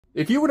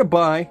If you were to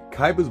buy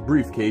Kaiba's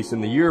Briefcase in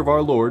the year of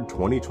our Lord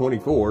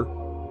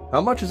 2024, how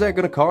much is that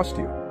going to cost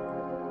you?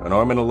 An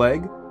arm and a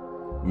leg?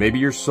 Maybe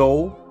your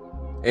soul?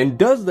 And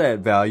does that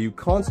value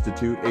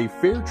constitute a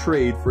fair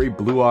trade for a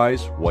Blue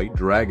Eyes White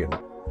Dragon?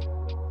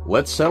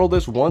 Let's settle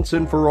this once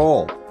and for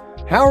all.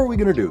 How are we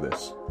going to do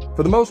this?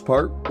 For the most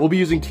part, we'll be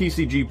using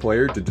TCG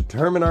Player to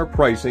determine our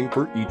pricing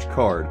for each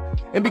card.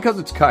 And because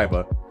it's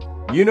Kaiba,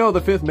 you know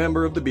the fifth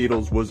member of the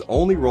Beatles was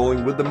only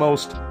rolling with the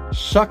most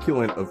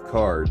succulent of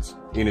cards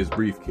in his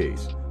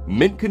briefcase.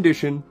 Mint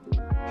condition,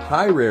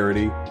 high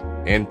rarity,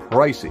 and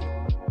pricey.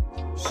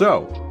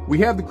 So, we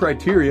have the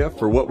criteria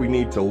for what we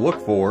need to look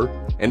for,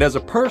 and as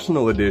a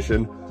personal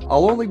addition,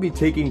 I'll only be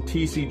taking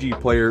TCG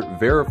Player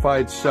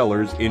verified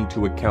sellers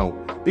into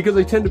account because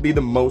they tend to be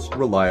the most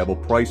reliable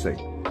pricing.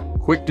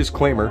 Quick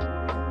disclaimer,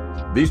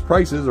 these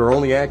prices are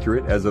only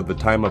accurate as of the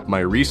time of my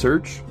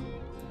research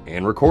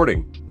and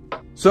recording.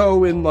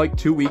 So in like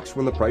 2 weeks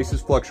when the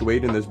prices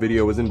fluctuate and this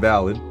video is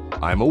invalid,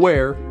 I'm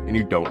aware and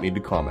you don't need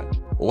to comment.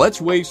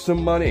 Let's waste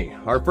some money.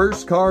 Our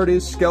first card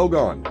is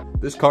Skelgon.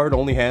 This card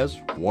only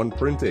has one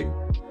printing.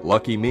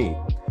 Lucky me.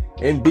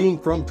 And being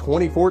from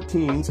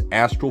 2014's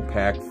Astral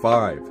Pack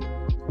 5.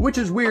 Which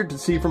is weird to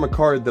see from a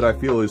card that I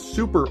feel is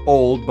super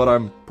old, but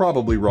I'm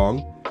probably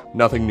wrong.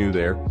 Nothing new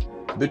there.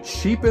 The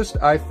cheapest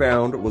I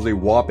found was a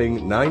whopping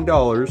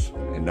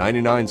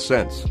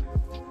 $9.99.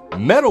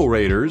 Metal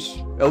Raiders,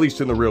 at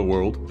least in the real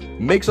world,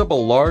 makes up a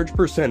large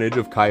percentage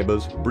of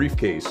Kaiba's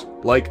Briefcase,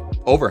 like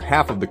over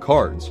half of the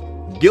cards.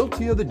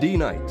 Guilty of the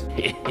D-Knight.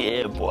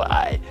 Yeah,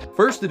 boy.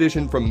 First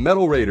edition from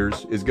Metal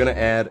Raiders is going to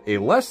add a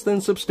less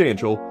than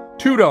substantial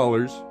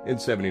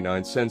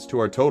 $2.79 to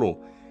our total.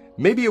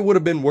 Maybe it would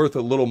have been worth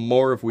a little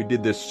more if we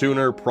did this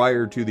sooner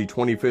prior to the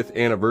 25th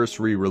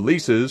anniversary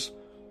releases,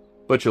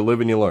 but you live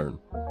and you learn.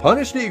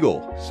 Punished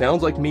Eagle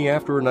sounds like me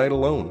after a night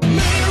alone.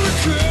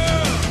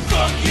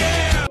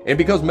 And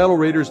because Metal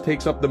Raiders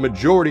takes up the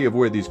majority of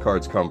where these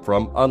cards come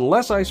from,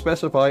 unless I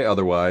specify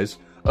otherwise,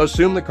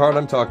 assume the card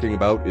I'm talking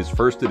about is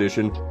first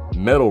edition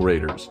Metal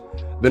Raiders.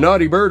 The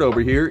Naughty Bird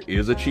over here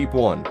is a cheap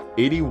one,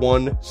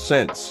 81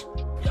 cents.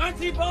 Your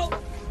auntie broke,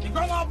 your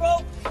grandma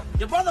broke,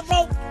 your brother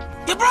broke,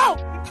 you broke!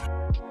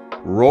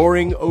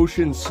 Roaring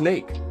Ocean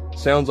Snake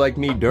sounds like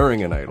me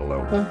during a night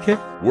alone. Okay.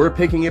 We're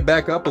picking it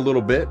back up a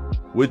little bit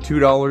with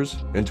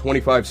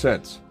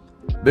 $2.25.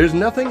 There's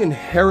nothing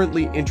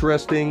inherently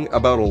interesting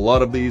about a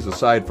lot of these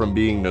aside from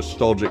being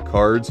nostalgic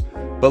cards,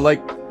 but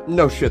like,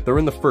 no shit, they're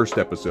in the first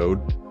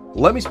episode.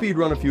 Let me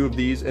speedrun a few of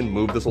these and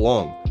move this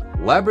along.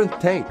 Labyrinth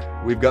Tank,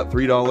 we've got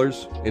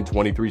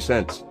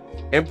 $3.23.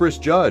 Empress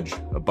Judge,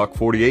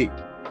 $1.48.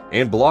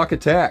 And Block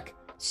Attack,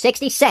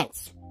 60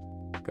 cents.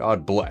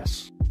 God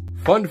bless.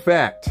 Fun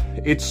fact,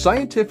 it's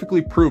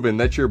scientifically proven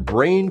that your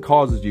brain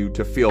causes you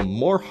to feel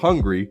more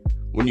hungry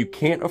when you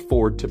can't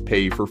afford to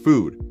pay for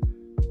food.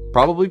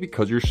 Probably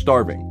because you're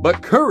starving.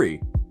 But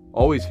curry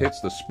always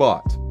hits the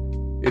spot.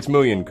 It's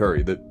Muyan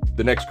Curry. The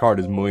next card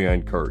is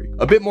Muyan Curry.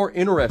 A bit more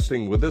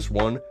interesting with this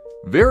one,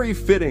 very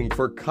fitting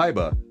for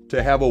Kaiba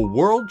to have a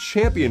World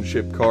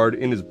Championship card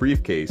in his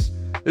briefcase.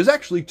 There's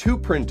actually two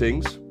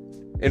printings,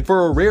 and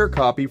for a rare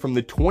copy from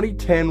the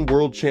 2010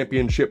 World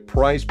Championship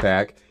prize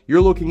pack,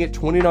 you're looking at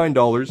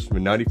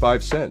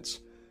 $29.95.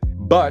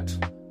 But,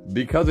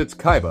 because it's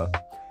Kaiba,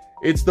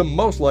 it's the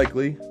most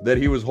likely that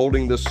he was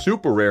holding the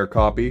super rare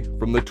copy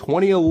from the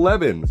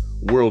 2011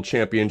 World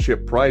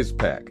Championship prize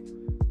pack.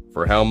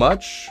 For how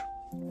much?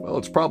 Well,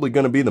 it's probably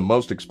going to be the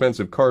most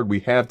expensive card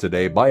we have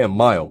today by a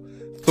mile.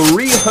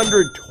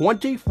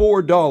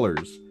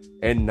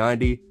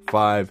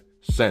 $324.95.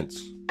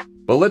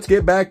 But let's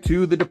get back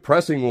to the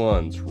depressing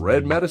ones.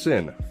 Red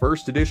Medicine,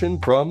 first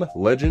edition from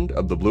Legend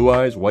of the Blue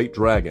Eyes White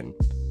Dragon.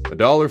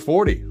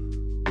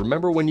 $1.40.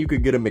 Remember when you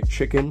could get a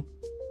McChicken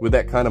with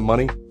that kind of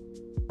money?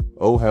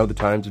 Oh, how the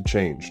times have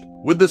changed.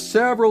 With the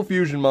several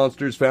fusion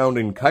monsters found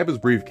in Kaiba's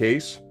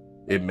briefcase,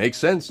 it makes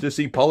sense to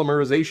see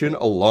polymerization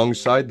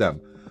alongside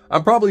them.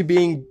 I'm probably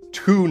being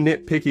too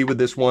nitpicky with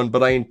this one,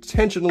 but I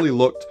intentionally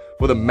looked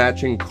for the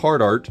matching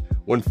card art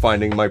when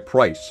finding my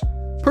price.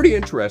 Pretty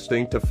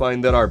interesting to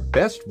find that our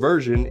best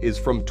version is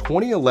from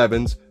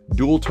 2011's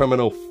Dual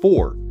Terminal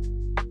 4.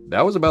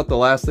 That was about the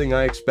last thing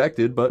I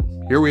expected, but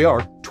here we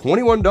are.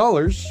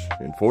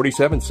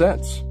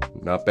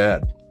 $21.47. Not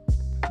bad.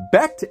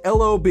 Back to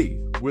LOB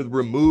with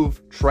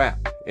Remove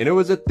Trap. And it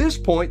was at this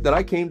point that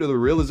I came to the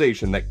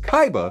realization that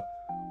Kaiba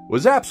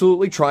was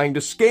absolutely trying to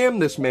scam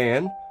this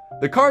man.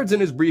 The cards in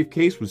his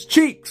briefcase was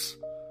cheeks.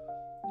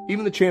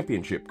 Even the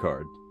championship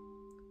card.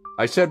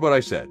 I said what I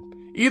said.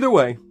 Either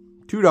way,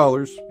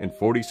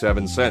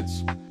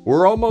 $2.47.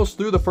 We're almost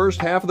through the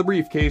first half of the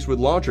briefcase with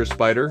Launcher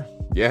Spider.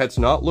 Yeah, it's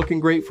not looking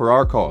great for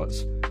our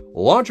cause.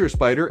 Launcher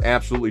Spider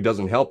absolutely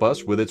doesn't help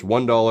us with its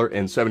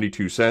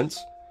 $1.72.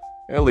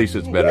 At least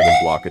it's better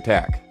than Block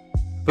Attack.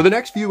 For the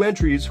next few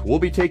entries, we'll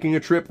be taking a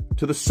trip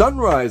to the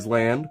Sunrise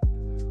Land,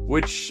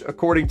 which,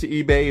 according to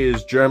eBay,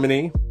 is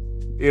Germany,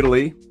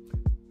 Italy,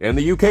 and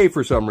the UK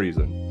for some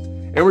reason.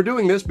 And we're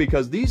doing this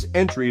because these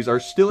entries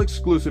are still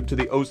exclusive to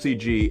the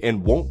OCG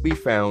and won't be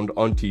found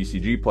on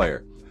TCG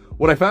Player.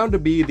 What I found to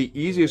be the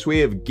easiest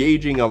way of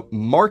gauging a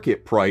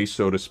market price,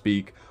 so to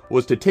speak,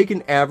 was to take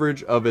an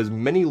average of as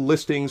many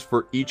listings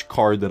for each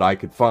card that I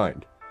could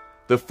find.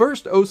 The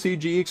first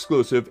OCG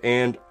exclusive,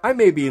 and I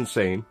may be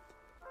insane,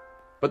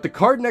 but the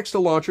card next to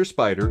Launcher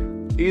Spider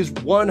is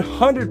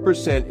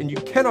 100%, and you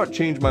cannot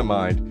change my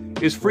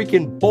mind, is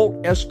freaking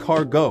Bolt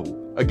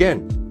Escargot.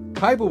 Again,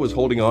 Kaiba was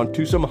holding on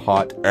to some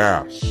hot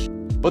ass.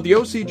 But the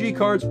OCG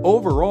cards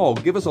overall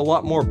give us a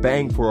lot more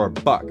bang for our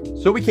buck,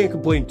 so we can't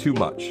complain too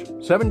much.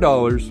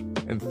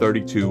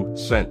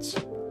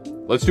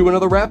 $7.32. Let's do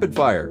another rapid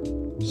fire.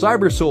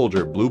 Cyber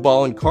Soldier, Blue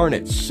Ball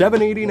Incarnate,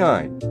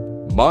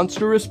 $7.89.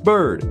 Monstrous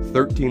Bird,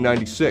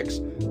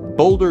 $13.96.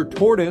 Boulder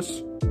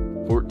Tortoise,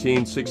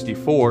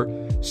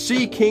 $14.64.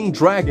 Sea King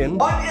Dragon,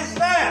 What is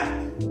that?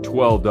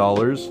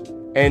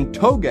 $12. And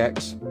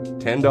Togex,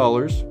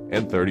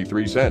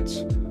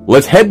 $10.33.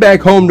 Let's head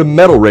back home to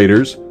Metal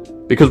Raiders,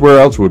 because where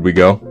else would we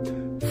go?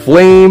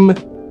 Flame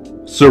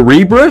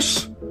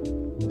Cerebrus?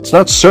 It's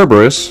not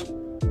Cerberus.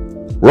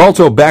 We're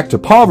also back to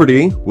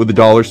poverty with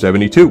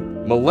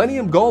 $1.72.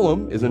 Millennium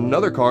Golem is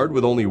another card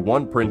with only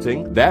one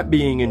printing, that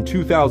being in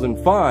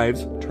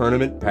 2005's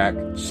Tournament Pack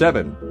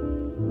 7.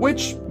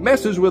 Which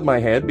messes with my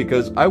head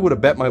because I would have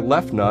bet my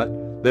left nut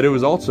that it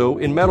was also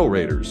in Metal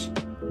Raiders.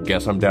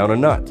 Guess I'm down a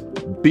nut.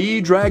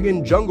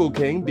 B-Dragon Jungle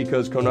King,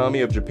 because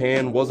Konami of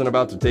Japan wasn't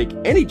about to take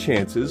any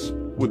chances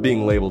with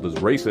being labeled as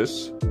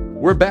racist.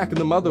 We're back in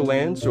the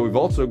motherland, so we've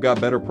also got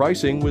better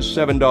pricing with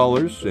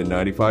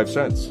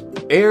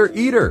 $7.95. Air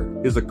Eater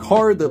is a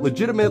card that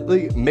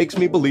legitimately makes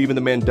me believe in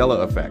the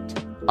Mandela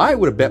effect. I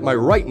would have bet my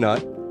right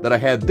nut that I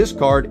had this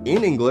card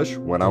in English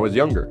when I was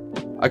younger.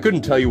 I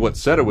couldn't tell you what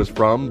set it was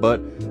from, but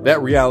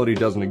that reality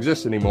doesn't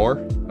exist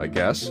anymore, I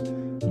guess.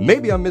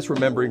 Maybe I'm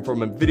misremembering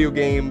from a video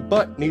game,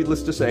 but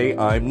needless to say,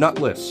 I'm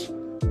nutless.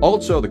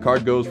 Also, the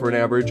card goes for an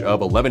average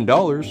of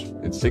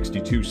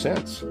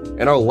 $11.62.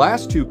 And our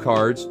last two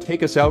cards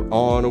take us out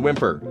on a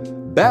whimper.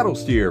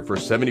 Battlesteer for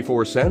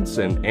 74 cents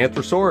and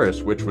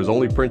Anthrosaurus, which was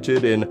only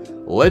printed in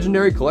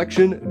Legendary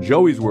Collection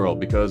Joey's World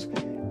because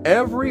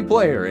every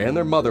player and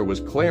their mother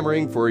was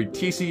clamoring for a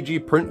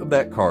TCG print of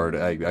that card,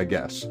 I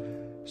guess.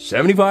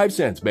 75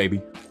 cents,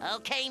 baby.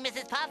 Okay,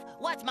 Mrs. Puff,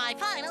 what's my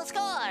final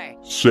score?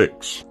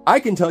 6. I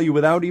can tell you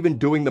without even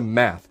doing the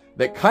math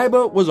that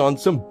Kaiba was on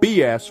some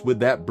BS with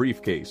that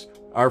briefcase.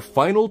 Our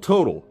final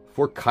total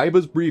for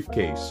Kaiba's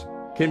briefcase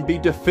can be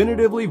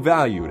definitively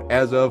valued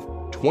as of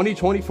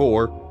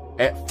 2024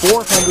 at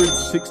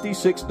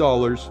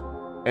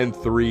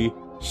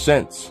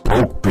 $466.03.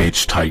 Broke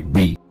bitch type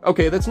beat.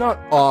 Okay, that's not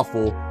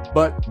awful,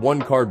 but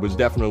one card was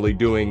definitely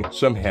doing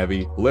some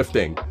heavy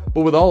lifting.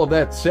 But with all of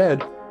that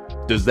said,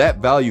 does that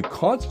value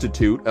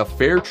constitute a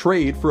fair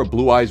trade for a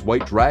Blue Eyes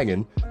White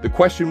Dragon? The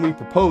question we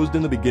proposed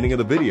in the beginning of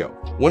the video.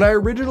 When I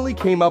originally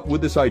came up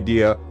with this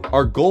idea,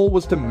 our goal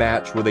was to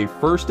match with a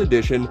first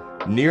edition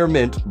near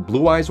mint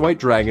Blue Eyes White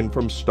Dragon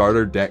from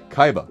Starter Deck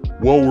Kaiba.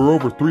 Well, we're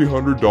over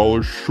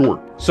 $300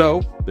 short.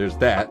 So, there's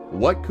that.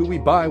 What could we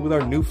buy with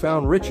our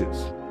newfound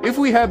riches? If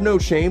we have no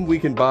shame, we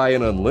can buy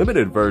an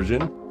unlimited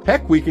version.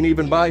 Heck, we can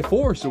even buy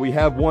 4 so we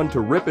have one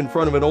to rip in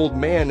front of an old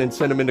man and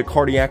send him into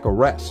cardiac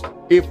arrest,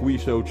 if we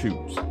so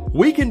choose.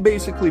 We can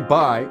basically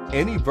buy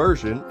any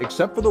version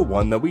except for the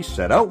one that we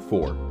set out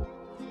for.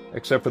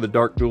 Except for the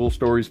Dark Duel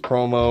Stories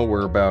promo,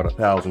 we're about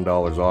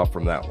 $1,000 off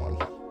from that one.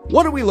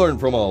 What did we learn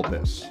from all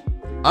this?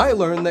 I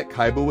learned that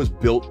Kaiba was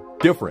built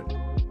different.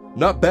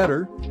 Not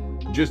better,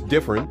 just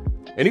different.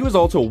 And he was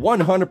also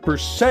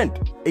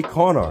 100% a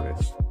con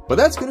artist. But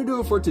that's going to do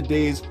it for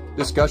today's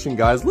discussion,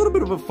 guys. A little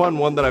bit of a fun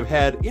one that I've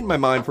had in my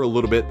mind for a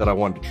little bit that I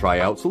wanted to try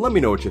out. So let me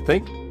know what you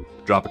think.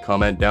 Drop a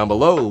comment down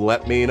below,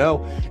 let me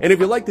know. And if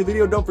you liked the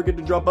video, don't forget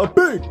to drop a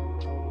big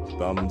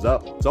thumbs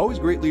up. It's always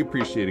greatly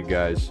appreciated,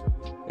 guys.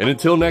 And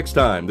until next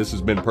time, this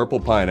has been Purple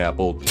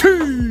Pineapple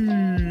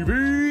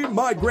TV.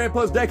 My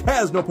grandpa's deck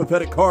has no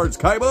pathetic cards,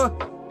 Kaiba.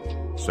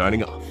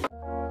 Signing off.